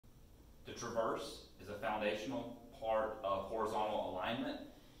traverse is a foundational part of horizontal alignment.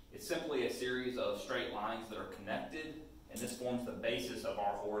 It's simply a series of straight lines that are connected, and this forms the basis of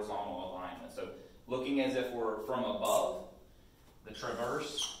our horizontal alignment. So looking as if we're from above, the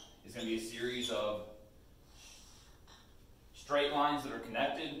traverse is going to be a series of straight lines that are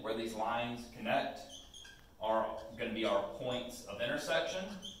connected. Where these lines connect are going to be our points of intersection,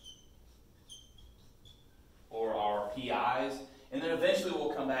 or our PIs. And then eventually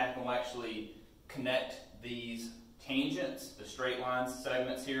we'll come back and we'll actually connect these tangents, the straight lines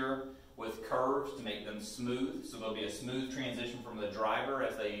segments here, with curves to make them smooth. So there'll be a smooth transition from the driver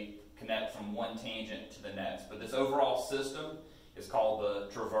as they connect from one tangent to the next. But this overall system is called the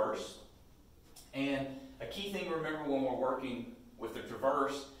traverse. And a key thing to remember when we're working with the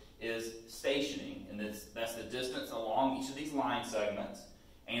traverse is stationing. And that's the distance along each of these line segments.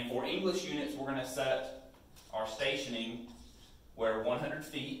 And for English units, we're going to set our stationing where 100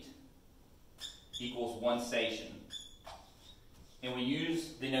 feet equals one station. And we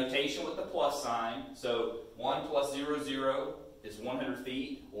use the notation with the plus sign. So 1 plus 0, 0 is 100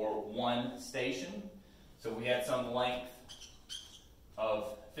 feet, or one station. So we had some length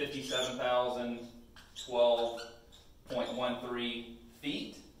of 57,012.13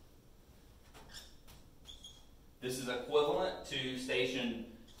 feet. This is equivalent to station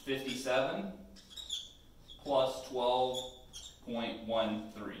 57 plus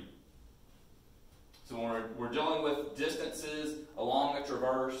 12.13. So when we're dealing with distances along a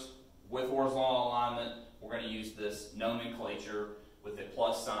traverse with horizontal alignment, we're going to use this nomenclature with the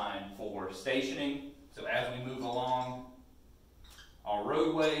plus sign for stationing. So as we move along our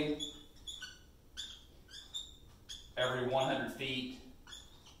roadway, every 100 feet,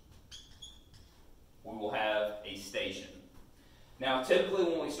 we will have a station. Now, typically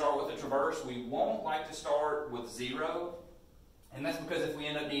when we start with a traverse, we won't like to start with 0. And that's because if we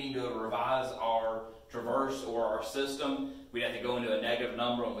end up needing to revise our traverse or our system, we'd have to go into a negative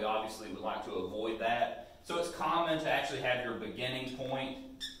number, and we obviously would like to avoid that. So it's common to actually have your beginning point,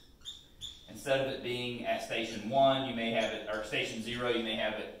 instead of it being at station 1, you may have it, or station 0, you may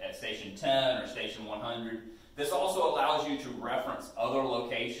have it at station 10 or station 100. This also allows you to reference other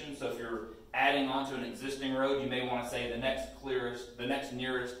locations. So if you're adding onto an existing road, you may want to say the next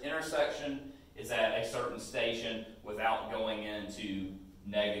nearest intersection is at a certain station without going into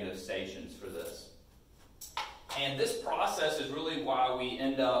negative stations for this. And this process is really why we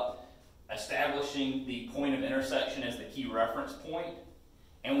end up establishing the point of intersection as the key reference point.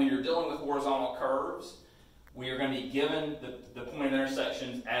 And when you're dealing with horizontal curves, we are going to be given the point of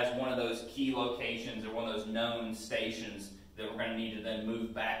intersections as one of those key locations or one of those known stations that we're going to need to then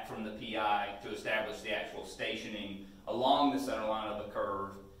move back from the PI to establish the actual stationing along the center line of the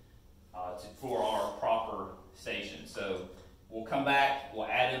curve for our proper station. So we'll come back, we'll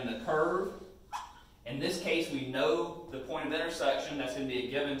add in the curve. In this case, we know the point of intersection, that's going to be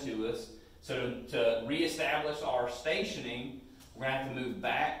a given to us. So to reestablish our stationing, we're going to have to move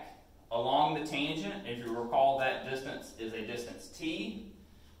back along the tangent. If you recall, that distance is a distance t.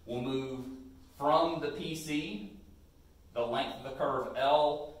 We'll move from the PC, the length of the curve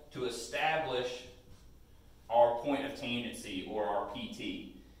L, to establish our point of tangency, or our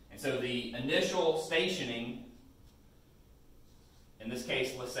PT. And so the initial stationing, in this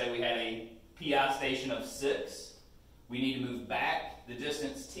case, let's say we had a PI station of 6. We need to move back the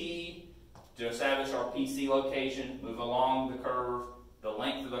distance t to establish our PC location, move along the curve, the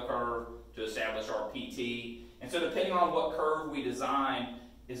length of the curve to establish our PT. And so depending on what curve we design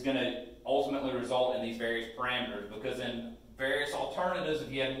is going to ultimately result in these various parameters, because in various alternatives, if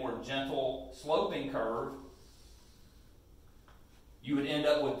you had a more gentle sloping curve, you would end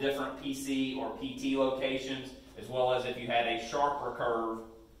up with different PC or PT locations, as well as if you had a sharper curve,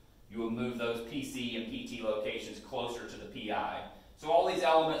 you would move those PC and PT locations closer to the PI. So all these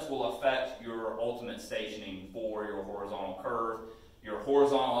elements will affect your ultimate stationing for your horizontal curve, your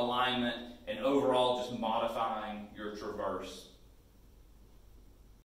horizontal alignment, and overall just modifying your traverse.